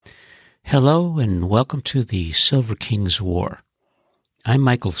Hello and welcome to the Silver King's War. I'm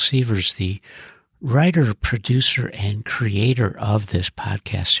Michael Sievers, the writer, producer, and creator of this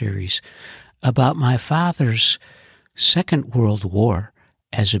podcast series about my father's Second World War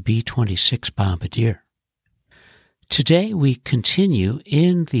as a B-26 bombardier. Today we continue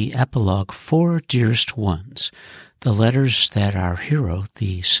in the epilogue for Dearest Ones, the letters that our hero,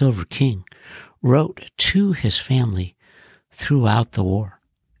 the Silver King, wrote to his family throughout the war.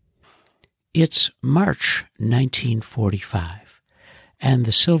 It's March 1945, and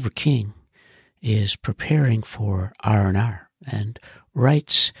the Silver King is preparing for R&R and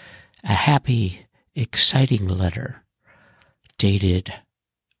writes a happy, exciting letter dated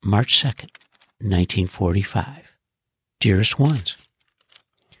March 2nd, 1945. Dearest Ones,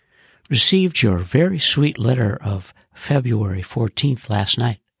 received your very sweet letter of February 14th last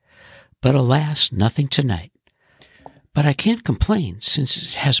night, but alas, nothing tonight. But I can't complain since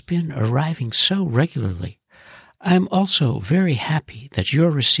it has been arriving so regularly. I am also very happy that you're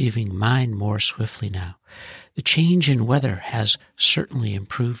receiving mine more swiftly now. The change in weather has certainly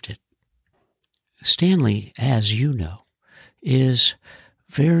improved it. Stanley, as you know, is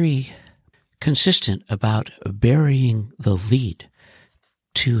very consistent about burying the lead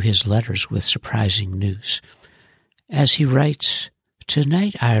to his letters with surprising news. As he writes,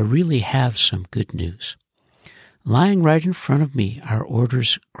 "Tonight I really have some good news. Lying right in front of me are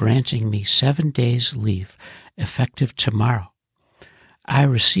orders granting me 7 days leave, effective tomorrow. I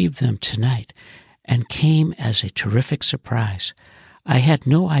received them tonight and came as a terrific surprise. I had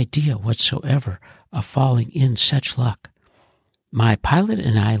no idea whatsoever of falling in such luck. My pilot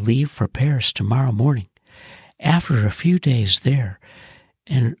and I leave for Paris tomorrow morning. After a few days there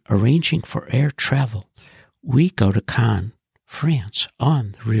and arranging for air travel, we go to Cannes, France,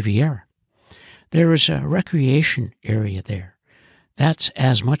 on the Riviera. There is a recreation area there. That's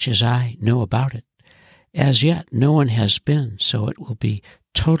as much as I know about it. As yet, no one has been, so it will be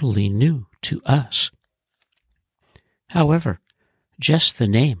totally new to us. However, just the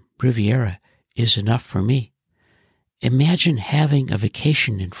name, Riviera, is enough for me. Imagine having a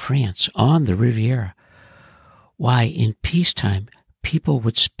vacation in France on the Riviera. Why, in peacetime, people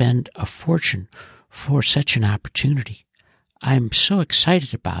would spend a fortune for such an opportunity. I'm so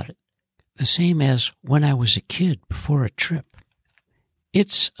excited about it. The same as when I was a kid before a trip.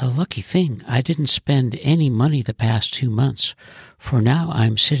 It's a lucky thing I didn't spend any money the past 2 months, for now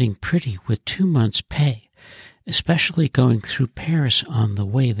I'm sitting pretty with 2 months' pay, especially going through Paris on the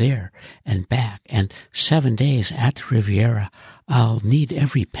way there and back, and 7 days at the Riviera. I'll need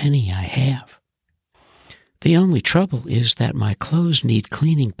every penny I have. The only trouble is that my clothes need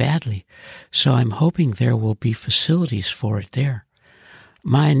cleaning badly, so I'm hoping there will be facilities for it there.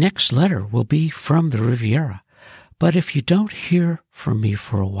 My next letter will be from the Riviera, but if you don't hear from me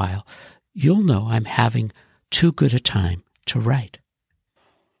for a while, you'll know I'm having too good a time to write.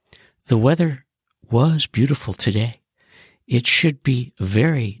 The weather was beautiful today. It should be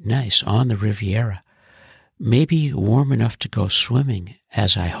very nice on the Riviera, maybe warm enough to go swimming,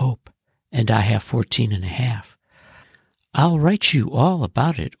 as I hope, and I have 14.5. I'll write you all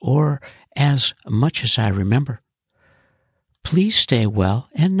about it, or as much as I remember. Please stay well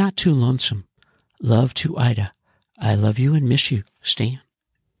and not too lonesome. Love to Ida. I love you and miss you, Stan."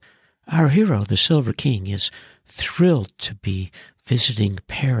 Our hero, the Silver King, is thrilled to be visiting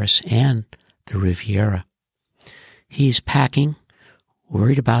Paris and the Riviera. He's packing,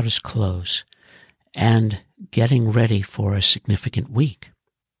 worried about his clothes, and getting ready for a significant week.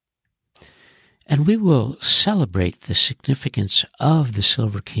 And we will celebrate the significance of the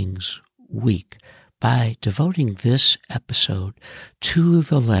Silver King's week by devoting this episode to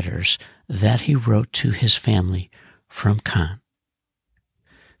the letters that he wrote to his family from Cannes.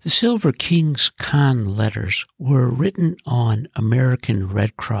 The Silver King's Cannes letters were written on American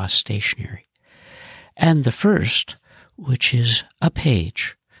Red Cross stationery, and the first, which is a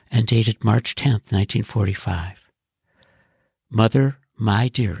page and dated March 10th, 1945. "Mother, my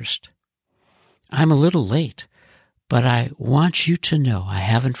dearest, I'm a little late, but I want you to know I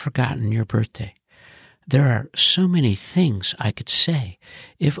haven't forgotten your birthday. There are so many things I could say,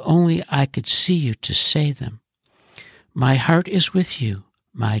 if only I could see you to say them. My heart is with you,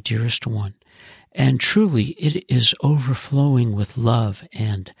 my dearest one, and truly it is overflowing with love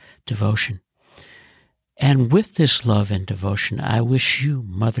and devotion. And with this love and devotion, I wish you,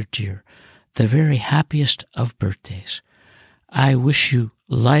 mother dear, the very happiest of birthdays. I wish you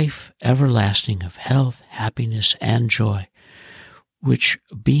life everlasting of health, happiness, and joy, which,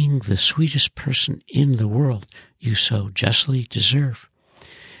 being the sweetest person in the world, you so justly deserve.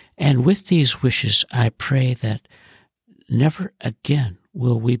 And with these wishes, I pray that never again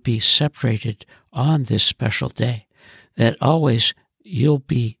will we be separated on this special day, that always you'll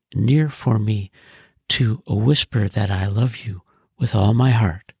be near for me to whisper that I love you with all my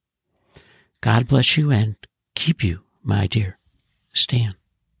heart. God bless you and keep you, my dear Stan.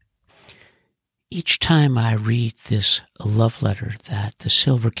 Each time I read this love letter that the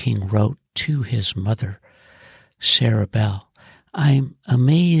Silver King wrote to his mother, Sarah Bell, I'm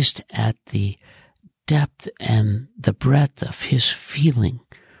amazed at the depth and the breadth of his feeling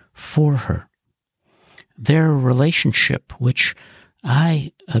for her. Their relationship, which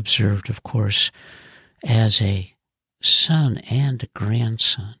I observed, of course, as a son and a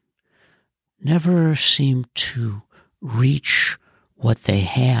grandson, never seemed to reach what they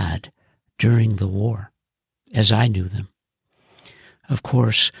had during the war, as I knew them. Of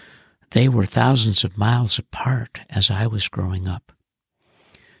course, they were thousands of miles apart as I was growing up.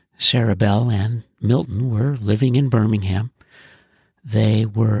 Sarah Bell and Milton were living in Birmingham. They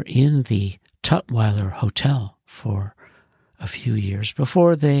were in the Tutwiler Hotel for a few years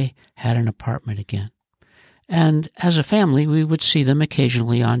before they had an apartment again. And as a family, we would see them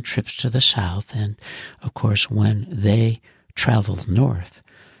occasionally on trips to the south, and of course when they traveled north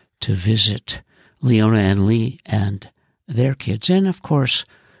to visit Leona and Lee and their kids, and of course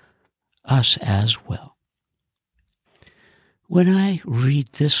us as well. When I read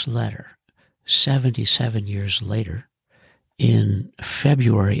this letter 77 years later, in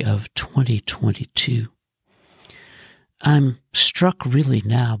February of 2022, I'm struck really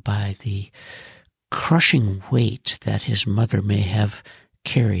now by the crushing weight that his mother may have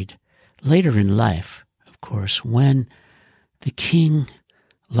carried later in life, of course, when the king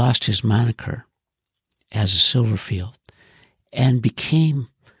lost his moniker as a Silverfield and became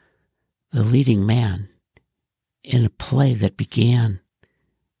the leading man in a play that began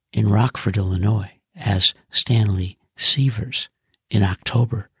in Rockford, Illinois, as Stanley Severs in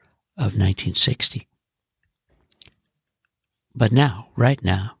October of 1960. But now, right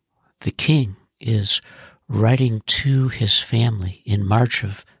now, the king is writing to his family in March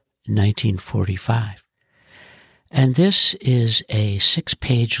of 1945. And this is a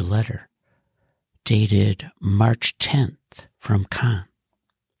 6-page letter dated March 10th from Cannes.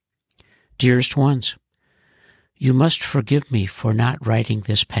 Dearest ones, you must forgive me for not writing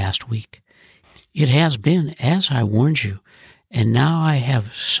this past week. It has been as I warned you, and now I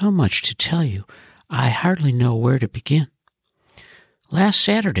have so much to tell you, I hardly know where to begin. Last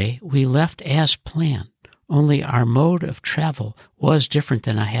Saturday, we left as planned, only our mode of travel was different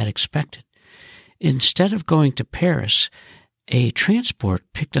than I had expected. Instead of going to Paris, a transport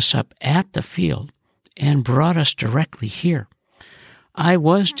picked us up at the field and brought us directly here. I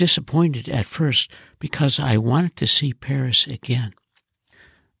was disappointed at first because I wanted to see Paris again.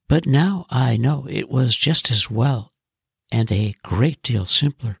 But now I know it was just as well and a great deal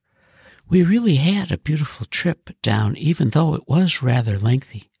simpler. We really had a beautiful trip down, even though it was rather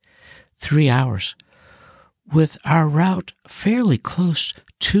lengthy, 3 hours, with our route fairly close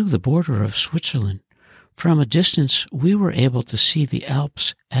to the border of Switzerland. From a distance, we were able to see the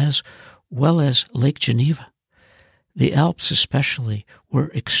Alps as well as Lake Geneva. The Alps especially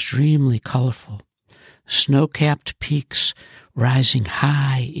were extremely colorful, snow-capped peaks rising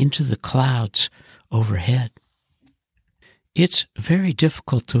high into the clouds overhead. It's very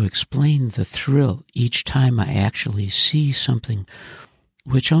difficult to explain the thrill each time I actually see something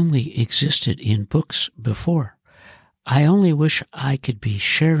which only existed in books before. I only wish I could be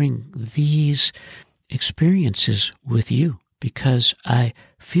sharing these experiences with you because I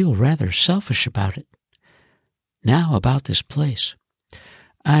feel rather selfish about it. Now about this place.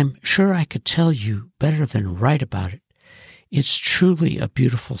 I'm sure I could tell you better than write about it. It's truly a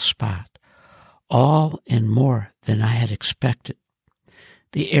beautiful spot, all and more than I had expected.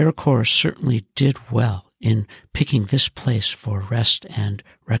 The Air Corps certainly did well in picking this place for rest and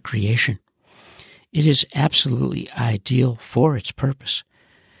recreation. It is absolutely ideal for its purpose.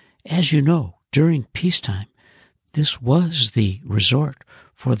 As you know, during peacetime, this was the resort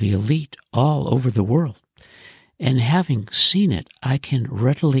for the elite all over the world. And having seen it, I can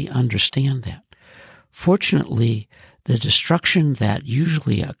readily understand that. Fortunately, the destruction that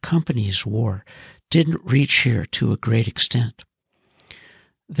usually accompanies war didn't reach here to a great extent.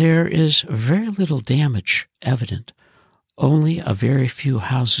 There is very little damage evident. Only a very few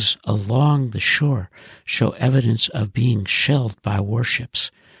houses along the shore show evidence of being shelled by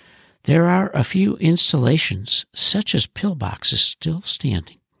warships. There are a few installations, such as pillboxes, still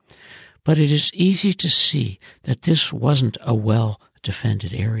standing. But it is easy to see that this wasn't a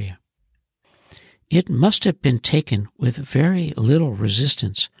well-defended area. It must have been taken with very little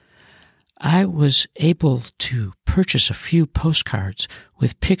resistance. I was able to purchase a few postcards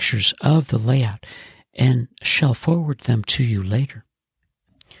with pictures of the layout and shall forward them to you later.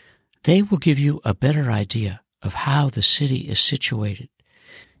 They will give you a better idea of how the city is situated.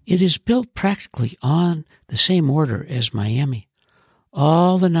 It is built practically on the same order as Miami.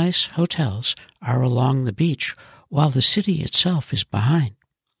 All the nice hotels are along the beach, while the city itself is behind.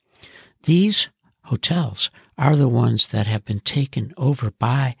 These hotels are the ones that have been taken over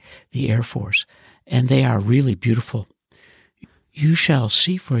by the Air Force, and they are really beautiful. You shall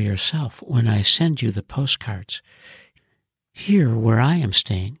see for yourself when I send you the postcards. Here, where I am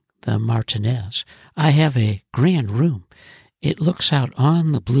staying, the Martinez, I have a grand room. It looks out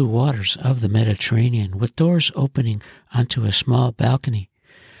on the blue waters of the Mediterranean with doors opening onto a small balcony.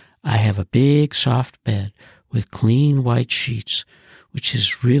 I have a big soft bed with clean white sheets, which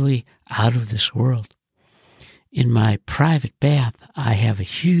is really out of this world. In my private bath, I have a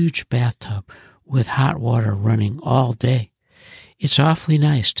huge bathtub with hot water running all day. It's awfully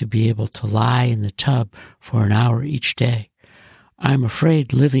nice to be able to lie in the tub for an hour each day. I'm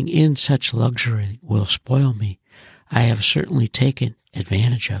afraid living in such luxury will spoil me. I have certainly taken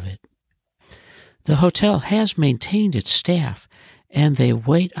advantage of it. The hotel has maintained its staff, and they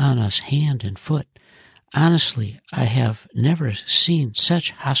wait on us hand and foot. Honestly, I have never seen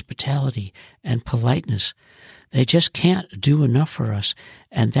such hospitality and politeness. They just can't do enough for us,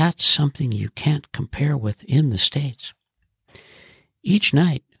 and that's something you can't compare with in the States. Each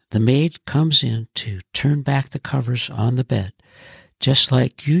night, the maid comes in to turn back the covers on the bed, just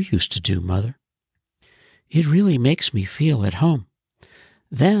like you used to do, Mother. It really makes me feel at home.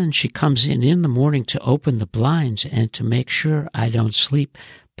 Then she comes in the morning to open the blinds and to make sure I don't sleep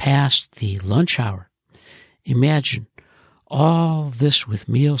past the lunch hour. Imagine all this with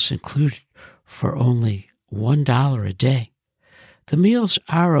meals included for only $1 a day. The meals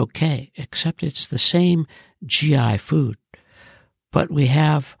are okay, except it's the same GI food, but we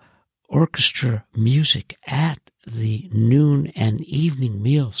have orchestra music at the noon and evening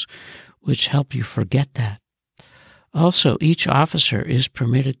meals, which help you forget that. Also, each officer is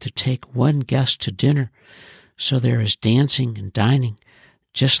permitted to take one guest to dinner, so there is dancing and dining,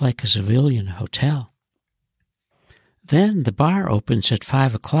 just like a civilian hotel. Then the bar opens at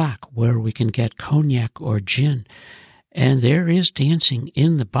 5 o'clock, where we can get cognac or gin, and there is dancing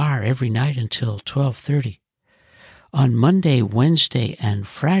in the bar every night until 12:30. On Monday, Wednesday, and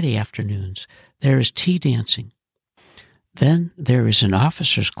Friday afternoons, there is tea dancing. Then there is an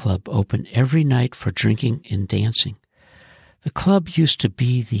officers' club open every night for drinking and dancing. The club used to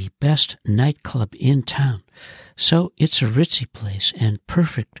be the best nightclub in town, so it's a ritzy place and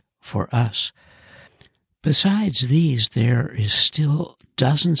perfect for us. Besides these, there is still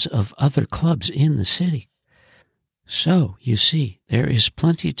dozens of other clubs in the city. So, you see, there is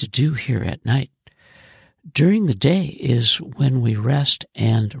plenty to do here at night. During the day is when we rest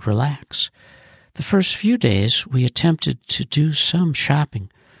and relax. The first few days we attempted to do some shopping,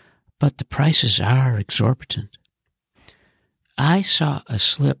 but the prices are exorbitant. I saw a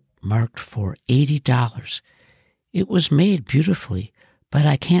slip marked for $80. It was made beautifully, but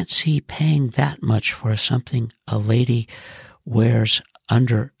I can't see paying that much for something a lady wears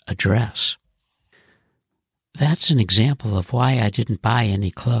under a dress. That's an example of why I didn't buy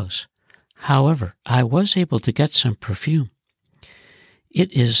any clothes. However, I was able to get some perfume.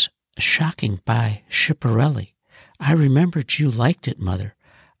 It is Shocking by Schiaparelli. I remembered you liked it, Mother.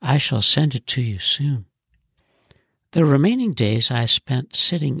 I shall send it to you soon. The remaining days I spent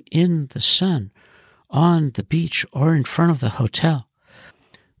sitting in the sun on the beach or in front of the hotel.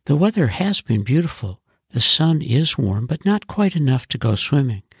 The weather has been beautiful. The sun is warm, but not quite enough to go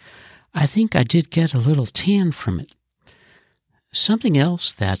swimming. I think I did get a little tan from it. Something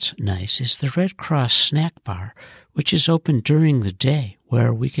else that's nice is the Red Cross snack bar, which is open during the day,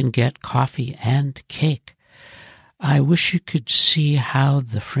 where we can get coffee and cake. I wish you could see how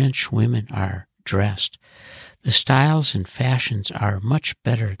the French women are dressed. The styles and fashions are much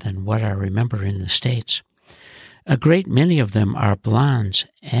better than what I remember in the States. A great many of them are blondes,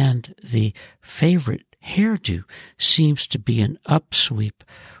 and the favorite hairdo seems to be an upsweep,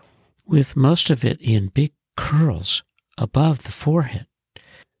 with most of it in big curls above the forehead.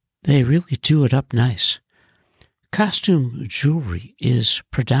 They really do it up nice. Costume jewelry is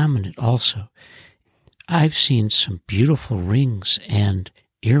predominant also. I've seen some beautiful rings and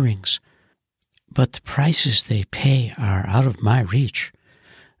earrings, but the prices they pay are out of my reach.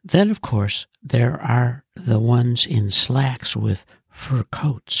 Then, of course, there are the ones in slacks with fur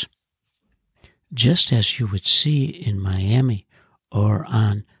coats, just as you would see in Miami or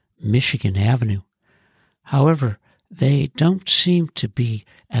on Michigan Avenue. However, They don't seem to be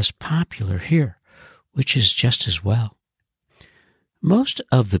as popular here, which is just as well. Most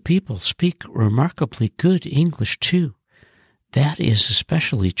of the people speak remarkably good English, too. That is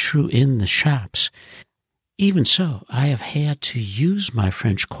especially true in the shops. Even so, I have had to use my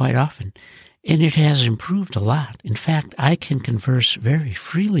French quite often, and it has improved a lot. In fact, I can converse very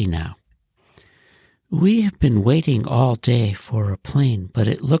freely now. We have been waiting all day for a plane, but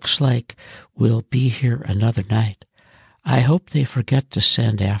it looks like we'll be here another night. I hope they forget to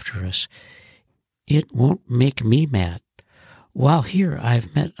send after us. It won't make me mad. While here,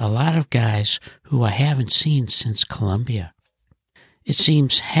 I've met a lot of guys who I haven't seen since Columbia. It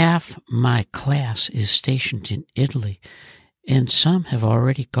seems half my class is stationed in Italy, and some have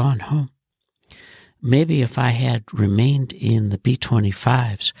already gone home. Maybe if I had remained in the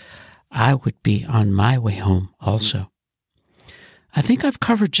B-25s, I would be on my way home also. I think I've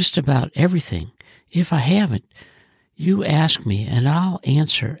covered just about everything. If I haven't, you ask me and I'll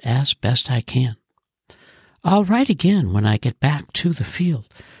answer as best I can. I'll write again when I get back to the field,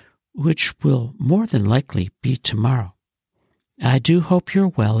 which will more than likely be tomorrow. I do hope you're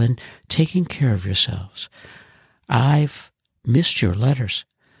well and taking care of yourselves. I've missed your letters.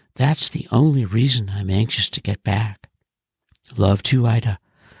 That's the only reason I'm anxious to get back. Love to Ida.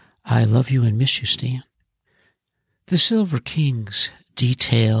 I love you and miss you, Stan. The Silver King's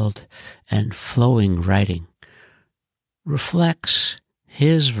detailed and flowing writing reflects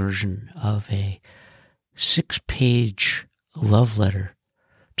his version of a 6-page love letter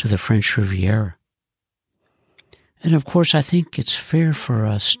to the French Riviera. And of course, I think it's fair for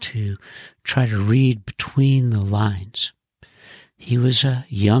us to try to read between the lines. He was a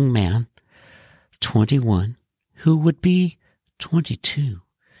young man, 21, who would be 22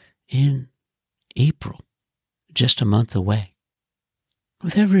 in April, just a month away.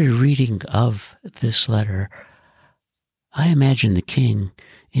 With every reading of this letter, I imagine the king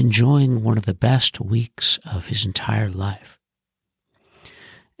enjoying one of the best weeks of his entire life.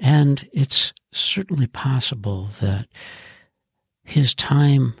 And it's certainly possible that his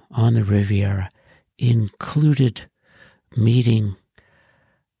time on the Riviera included meeting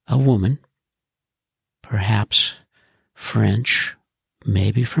a woman, perhaps French,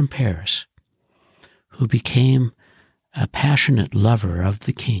 maybe from Paris, who became a passionate lover of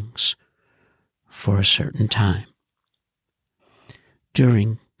the king's for a certain time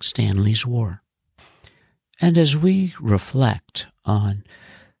during Stanley's War. And as we reflect on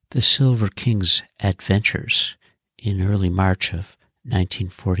the Silver King's adventures in early March of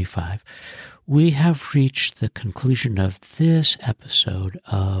 1945, we have reached the conclusion of this episode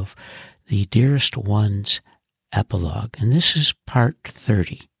of the Dearest One's Epilogue, and this is part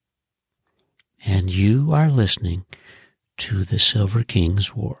 30. And you are listening to the Silver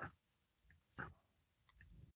King's War.